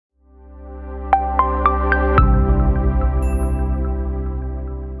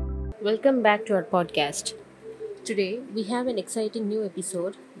Welcome back to our podcast. Today, we have an exciting new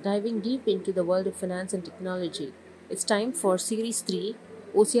episode diving deep into the world of finance and technology. It's time for Series 3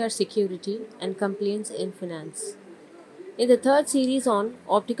 OCR Security and Compliance in Finance. In the third series on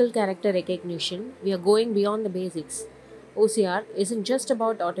Optical Character Recognition, we are going beyond the basics. OCR isn't just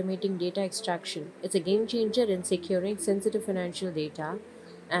about automating data extraction, it's a game changer in securing sensitive financial data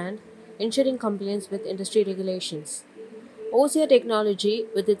and ensuring compliance with industry regulations. OCR technology,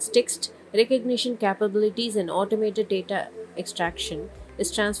 with its text recognition capabilities and automated data extraction,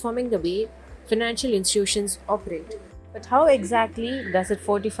 is transforming the way financial institutions operate. But how exactly does it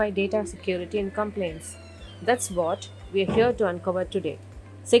fortify data security and compliance? That's what we are here to uncover today.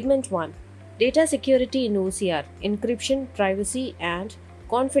 Segment 1: Data Security in OCR, Encryption, Privacy, and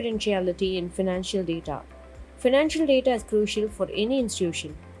Confidentiality in Financial Data. Financial data is crucial for any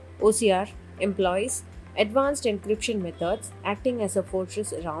institution. OCR employs advanced encryption methods acting as a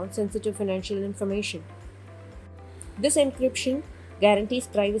fortress around sensitive financial information. This encryption guarantees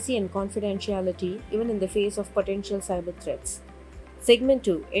privacy and confidentiality even in the face of potential cyber threats. Segment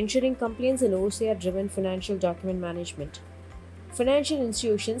 2: Ensuring compliance in OCR-driven Financial Document Management. Financial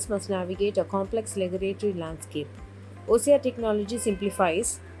institutions must navigate a complex regulatory landscape. OCR technology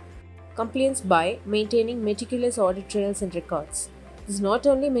simplifies compliance by maintaining meticulous audit trails and records. This not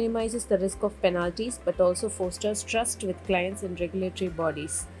only minimizes the risk of penalties but also fosters trust with clients and regulatory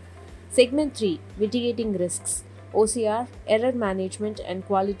bodies. Segment 3: Mitigating Risks, OCR, Error Management and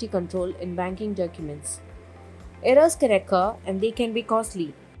Quality Control in Banking Documents. Errors can occur and they can be costly.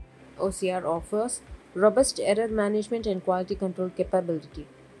 OCR offers robust error management and quality control capability.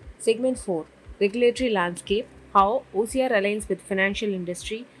 Segment 4: Regulatory Landscape, how OCR aligns with financial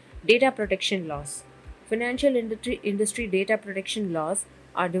industry data protection laws. Financial industry data protection laws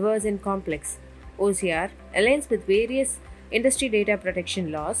are diverse and complex. OCR aligns with various industry data protection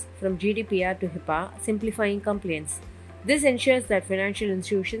laws from GDPR to HIPAA, simplifying compliance. This ensures that financial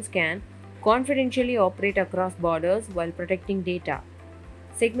institutions can confidentially operate across borders while protecting data.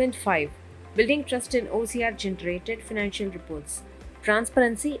 Segment 5: Building Trust in OCR-Generated Financial Reports,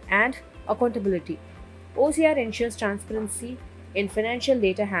 Transparency and Accountability. OCR ensures transparency in financial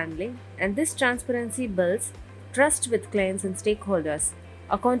data handling, and this transparency builds trust with clients and stakeholders.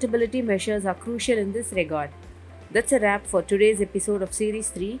 Accountability measures are crucial in this regard. That's a wrap for today's episode of Series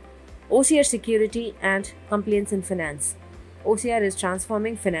 3 OCR Security and Compliance in Finance. OCR is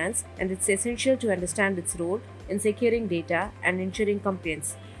transforming finance, and it's essential to understand its role in securing data and ensuring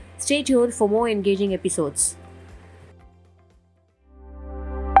compliance. Stay tuned for more engaging episodes.